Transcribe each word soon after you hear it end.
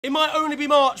It might only be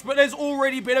March, but there's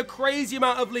already been a crazy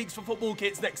amount of leaks for football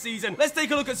kits next season. Let's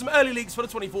take a look at some early leaks for the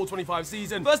 24-25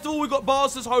 season. First of all, we've got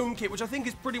Barca's home kit, which I think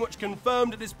is pretty much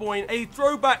confirmed at this point. A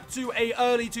throwback to a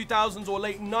early 2000s or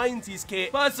late 90s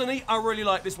kit. Personally, I really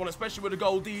like this one, especially with the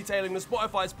gold detailing. The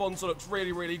Spotify sponsor looks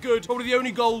really, really good. Probably the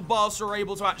only gold Barca are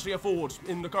able to actually afford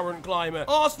in the current climate.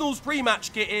 Arsenal's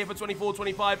pre-match kit here for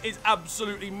 24-25 is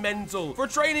absolutely mental. For a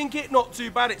training kit, not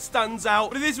too bad. It stands out.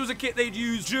 But if this was a kit they'd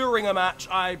use during a match,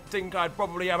 I think I'd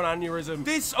probably have an aneurysm.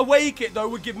 This away kit, though,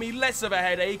 would give me less of a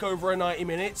headache over a 90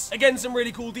 minutes. Again, some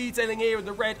really cool detailing here in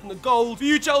the red and the gold. For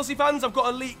you Chelsea fans, I've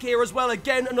got a leak here as well.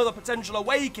 Again, another potential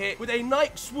away kit with a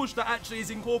Nike swoosh that actually is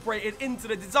incorporated into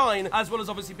the design, as well as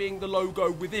obviously being the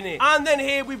logo within it. And then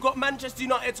here we've got Manchester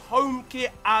United's home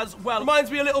kit as well.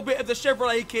 Reminds me a little bit of the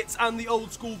Chevrolet kits and the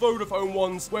old school Vodafone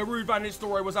ones, where Ruud van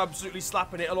Nistelrooy was absolutely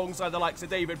slapping it alongside the likes of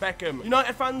David Beckham.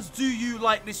 United fans, do you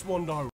like this one though?